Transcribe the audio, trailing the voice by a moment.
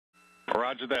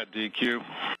Roger that, DQ.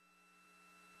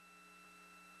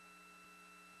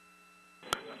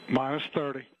 Minus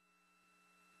 30.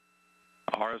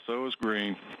 RSO is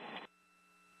green.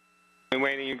 Wind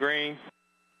waiting, you green.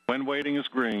 Wind waiting is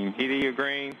green. TD, you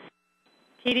green.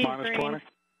 TD Minus green. 20.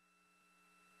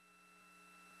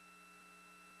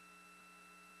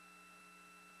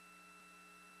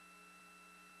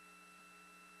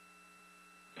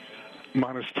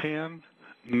 Minus 10,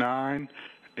 9,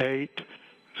 8,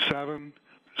 7,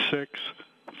 6,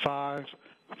 5,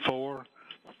 4,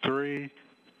 3,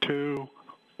 2,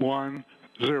 1,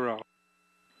 0.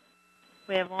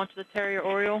 We have launched the Terrier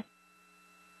Oriole.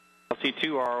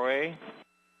 LC2 ROA.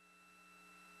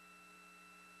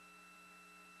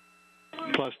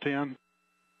 Plus 10.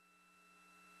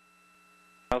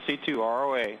 LC2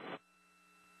 ROA.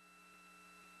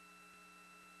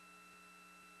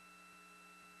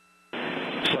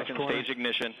 Second stage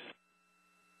ignition.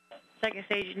 Second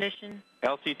stage ignition.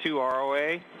 LC2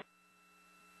 ROA.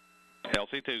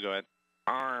 LC2, go ahead.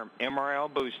 Arm,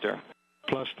 MRL booster.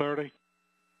 Plus 30.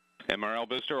 MRL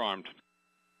booster armed.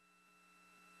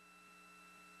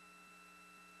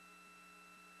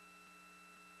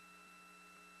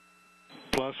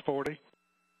 Plus 40.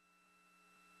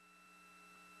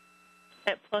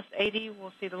 At plus 80,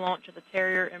 we'll see the launch of the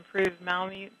Terrier improved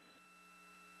Malamute.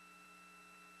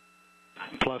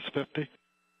 Plus 50.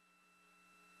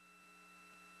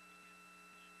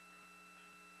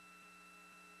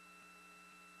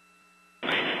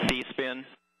 D-spin.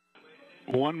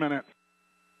 1 minute.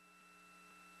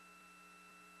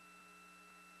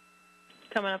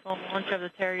 Coming up on launch of the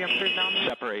Terrier improved Malamute.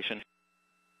 Separation.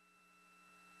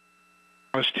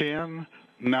 Minus 10,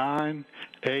 9,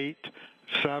 8,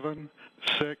 7,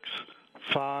 6,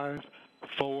 5,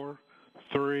 4,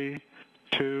 3,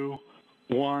 2,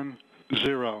 1,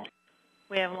 0.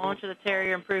 We have launch of the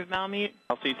Terrier improved Malamute.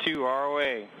 LC2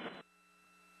 ROA.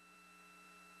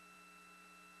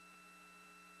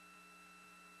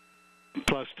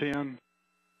 Plus 10.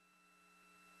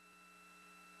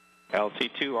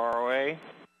 LC2 ROA.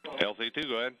 LC2,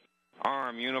 go ahead.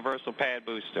 Arm, universal pad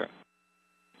booster.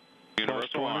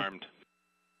 Universal 20. armed.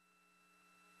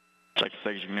 Second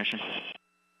stage ignition.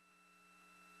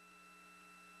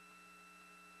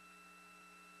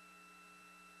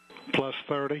 Plus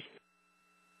 30.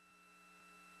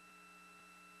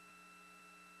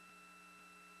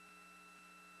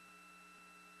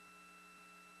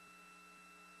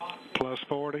 Plus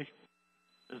 40.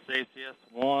 This ACS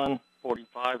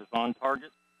 145 is on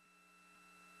target.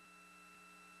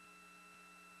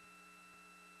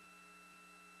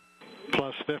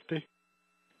 Plus 50.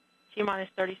 T-minus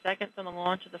 30 seconds on the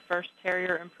launch of the first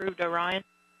Terrier improved Orion.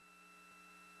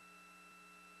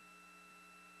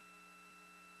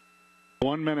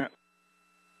 1 minute.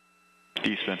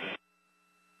 D-spin.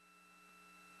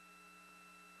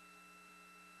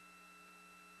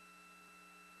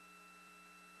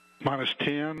 Minus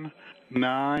 10,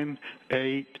 9,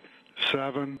 8,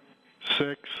 7,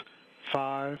 6,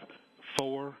 5,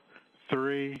 4,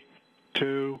 3,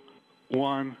 2,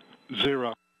 1,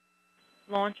 0.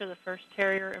 Launch of the first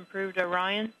Terrier improved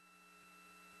Orion.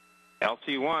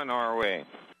 LC1 ROA.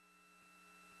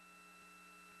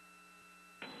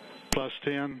 Plus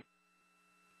 10.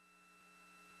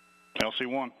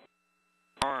 LC1.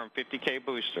 Arm, 50K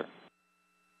booster.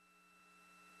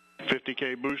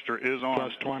 50K booster is on.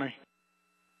 Plus 20.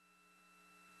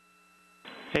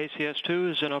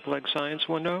 ACS-2 is in upper leg science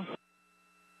window.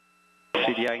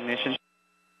 CDI ignition.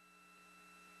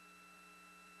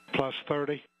 Plus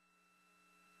 30.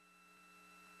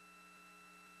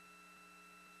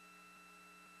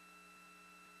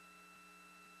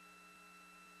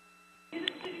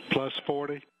 Plus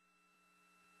 40.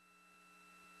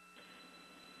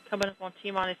 Coming up on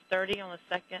T-minus 30 on the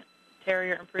second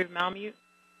Terrier improved Malamute.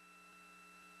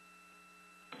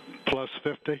 Plus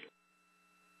 50.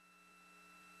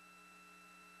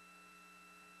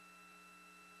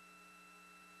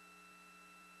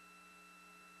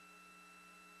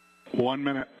 One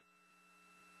minute.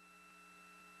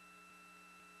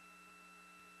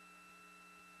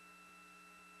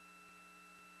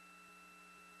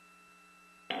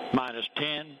 Minus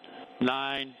 10,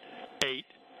 9, 8,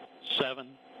 7,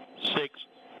 6,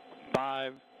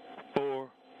 5, 4,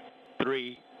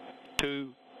 3,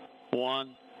 2,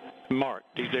 1, mark,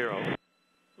 D0.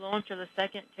 Launch of the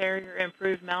second Terrier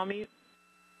improved Malamute.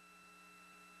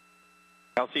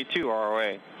 LC2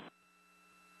 ROA.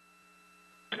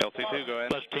 LC2, go ahead.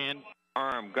 Plus 10.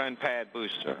 Arm, gun pad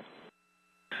booster.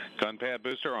 Gun pad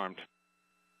booster armed.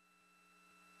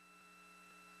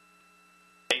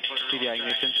 CDI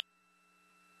ignition.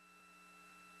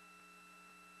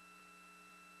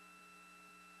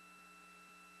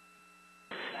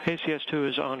 ACS-2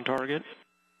 is on target.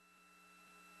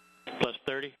 Plus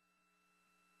 30.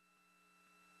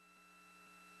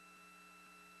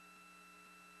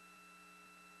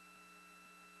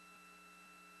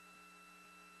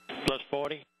 Plus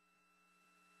 40.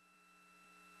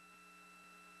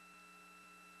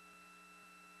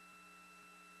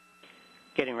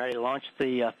 Getting ready to launch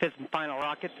the fifth and final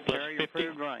rocket. Plus Carrier 50.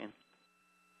 approved, Ryan.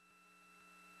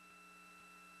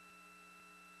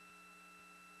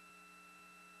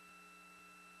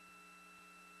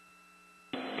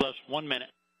 Plus 1 minute.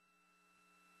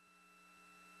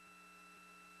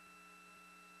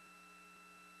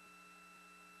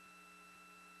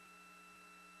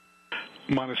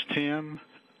 Minus 10,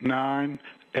 9,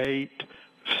 8,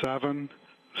 7,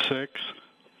 6,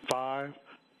 5,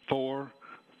 4,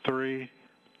 3,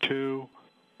 2,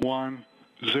 1,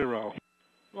 0.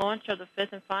 Launch of the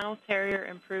fifth and final Terrier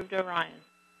improved Orion.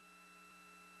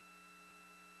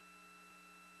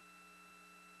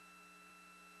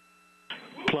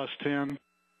 Plus 10.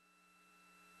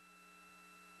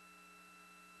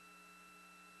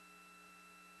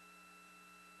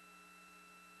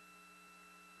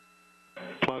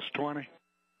 Plus 20.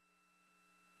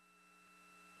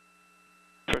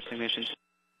 First ignition.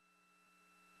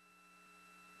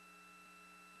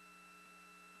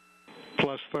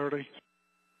 Plus 30.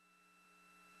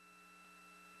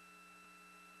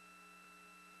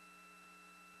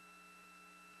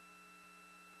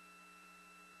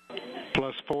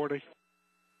 Plus 40.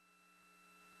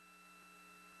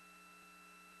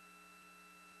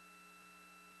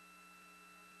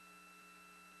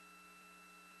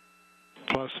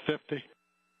 Plus 50.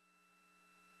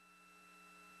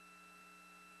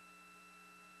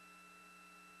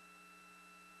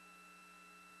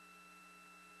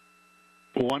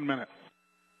 One minute.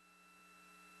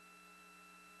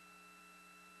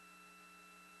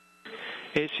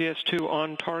 ACS-2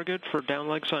 on target for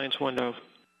downleg science window.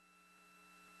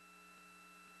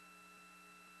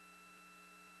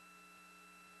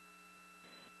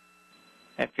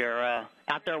 If you're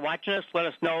out there watching us, let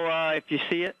us know if you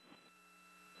see it.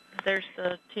 There's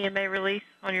the TMA release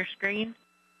on your screen.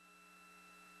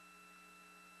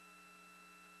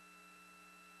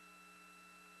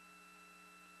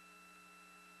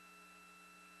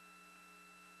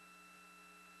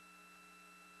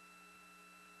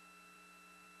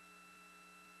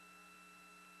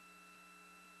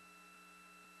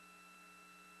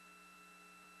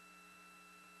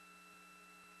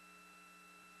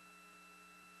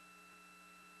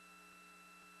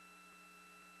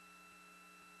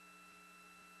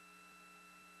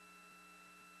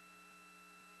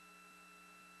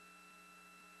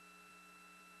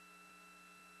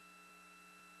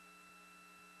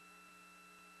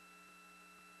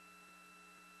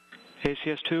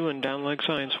 ACS-2 and downleg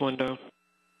science window.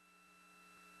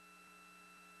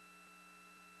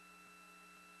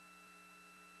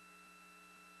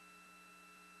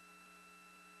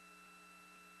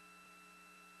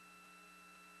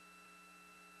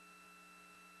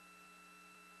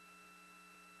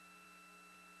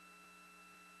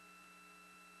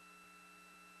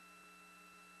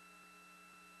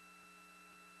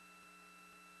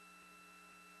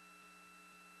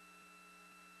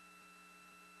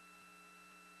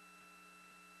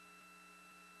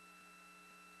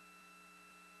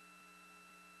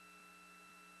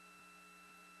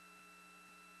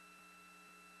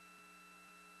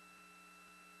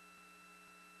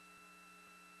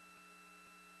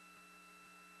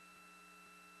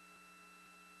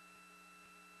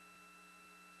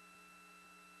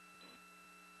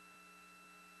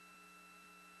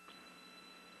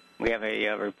 We have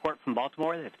a report from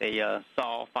Baltimore that they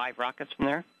saw 5 rockets from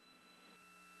there.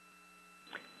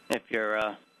 If you're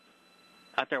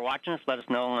out there watching us, let us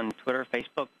know on Twitter,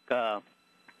 Facebook,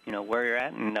 where you're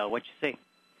at and what you see.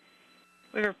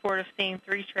 We report of seeing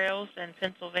 3 trails in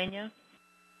Pennsylvania.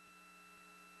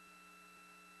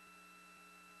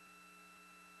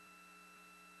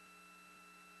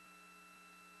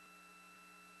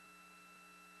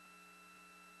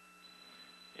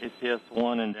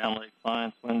 ACS-1 and downleg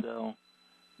science window,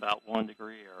 about 1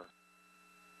 degree error.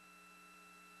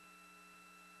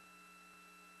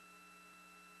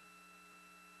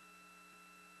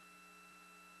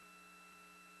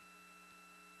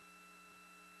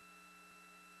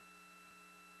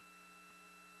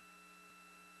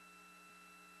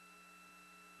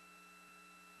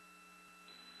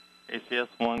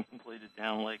 ACS-1 completed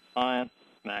downleg science,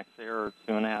 max error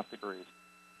 2.5 degrees.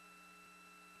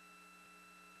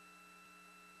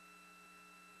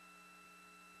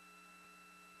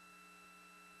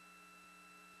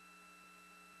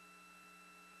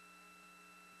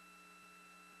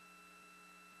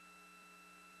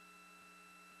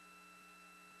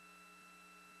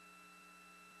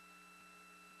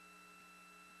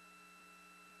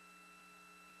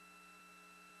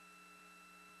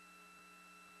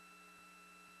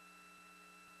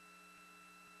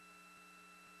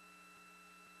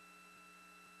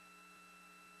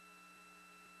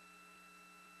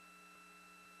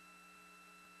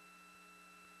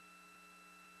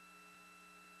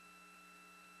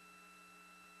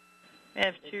 We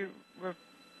have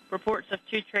reports of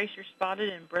 2 tracers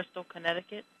spotted in Bristol,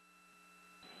 Connecticut.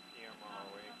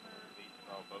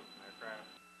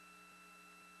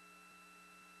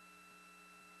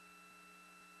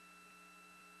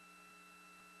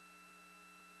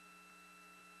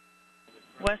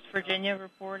 West Virginia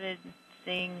reported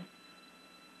seeing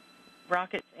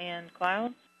rockets and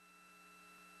clouds.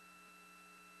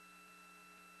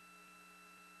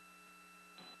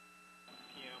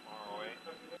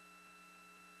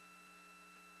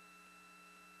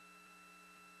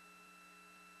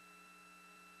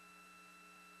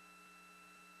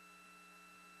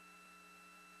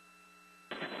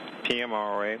 PM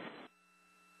ROA.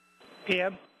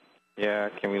 PM? Yeah,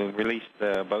 can we release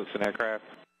the boats and aircraft?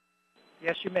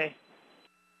 Yes, you may.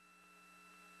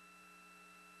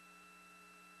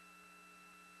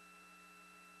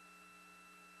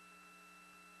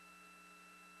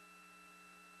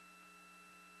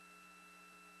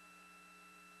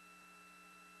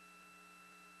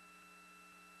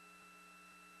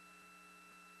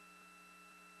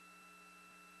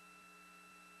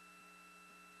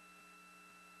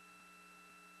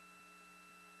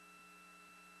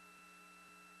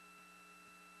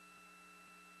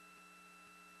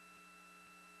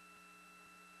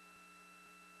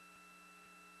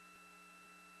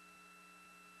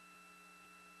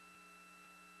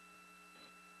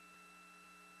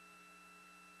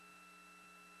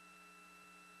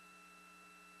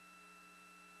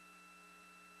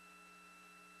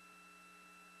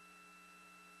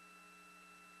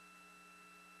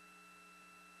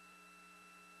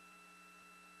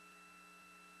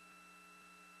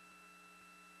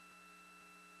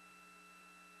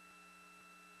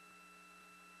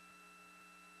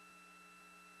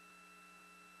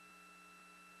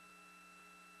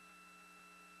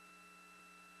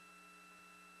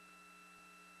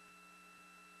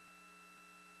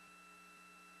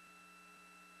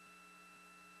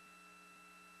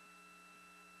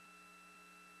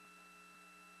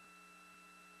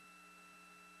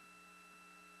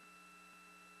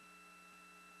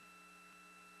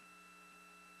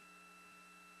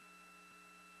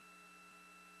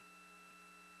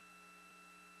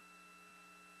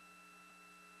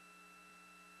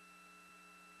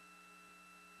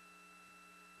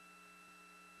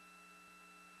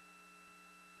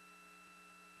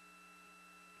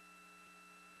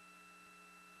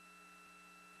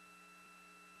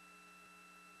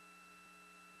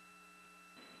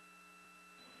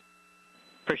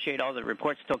 Appreciate all the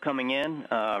reports still coming in.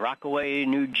 Rockaway,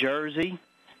 New Jersey,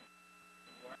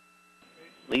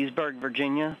 Leesburg,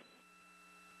 Virginia,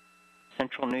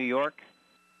 Central New York,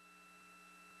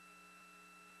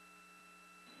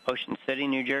 Ocean City,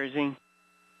 New Jersey,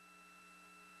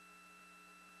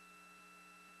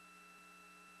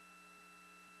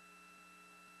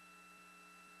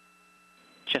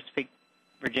 Chesapeake,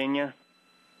 Virginia,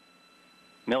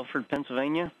 Milford,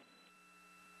 Pennsylvania,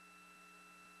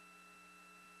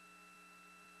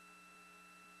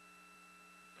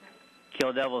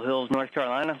 Kill Devil Hills, North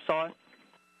Carolina, saw it.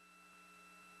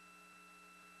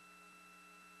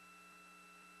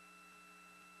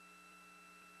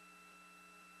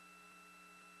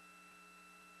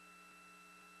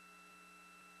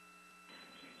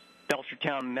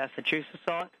 Belchertown, Massachusetts,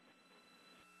 saw it.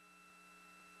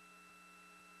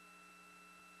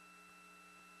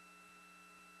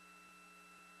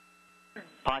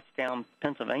 Pottstown,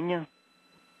 Pennsylvania.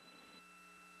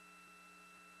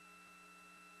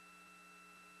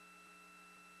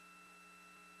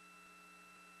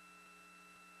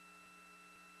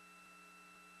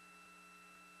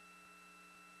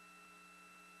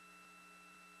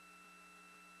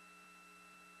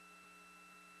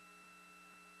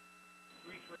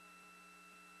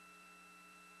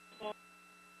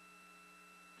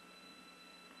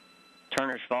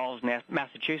 Turners Falls,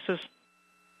 Massachusetts.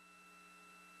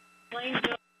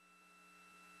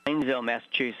 Plainville,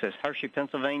 Massachusetts. Hershey,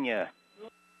 Pennsylvania.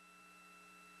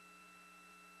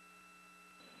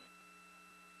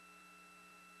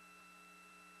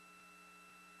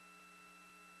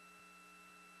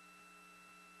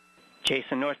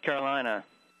 Jason, North Carolina.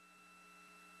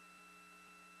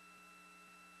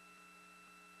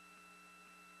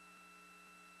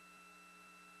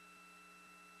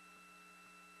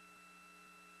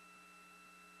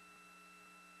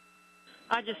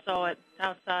 I just saw it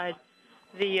outside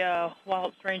the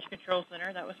Wallops Range Control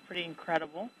Center. That was pretty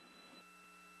incredible.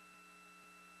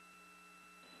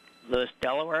 Lewis,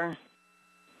 Delaware.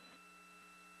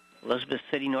 Elizabeth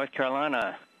City, North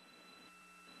Carolina.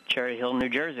 Cherry Hill, New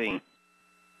Jersey.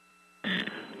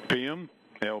 PM,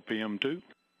 LPM2.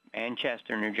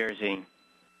 Manchester, New Jersey.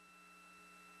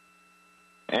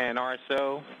 And And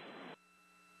RSO?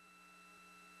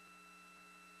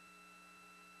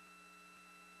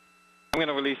 I'm going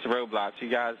to release the roadblocks. You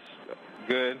guys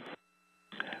good?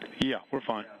 Yeah, we're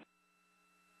fine.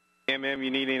 MM,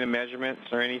 you need any measurements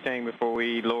or anything before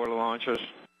we lower the launchers?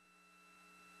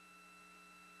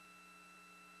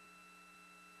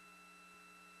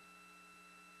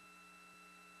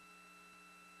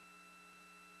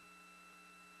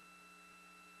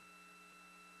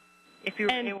 If you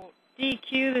were And able,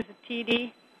 DQ, there's a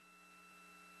TD.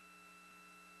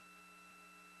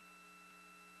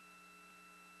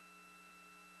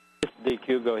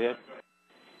 DQ, go ahead.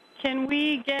 Can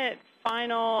we get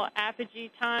final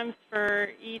apogee times for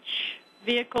each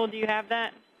vehicle? Do you have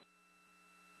that?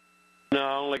 No,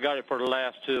 I only got it for the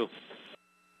last two.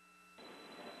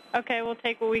 Okay, we'll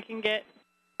take what we can get.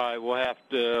 All right, we'll have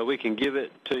to, we can give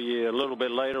it to you a little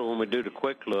bit later when we do the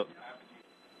quick look.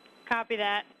 Copy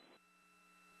that.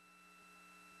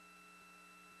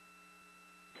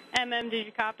 MM, did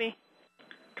you copy?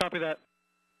 Copy that.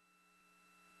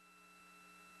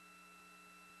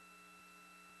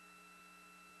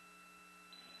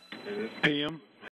 PM?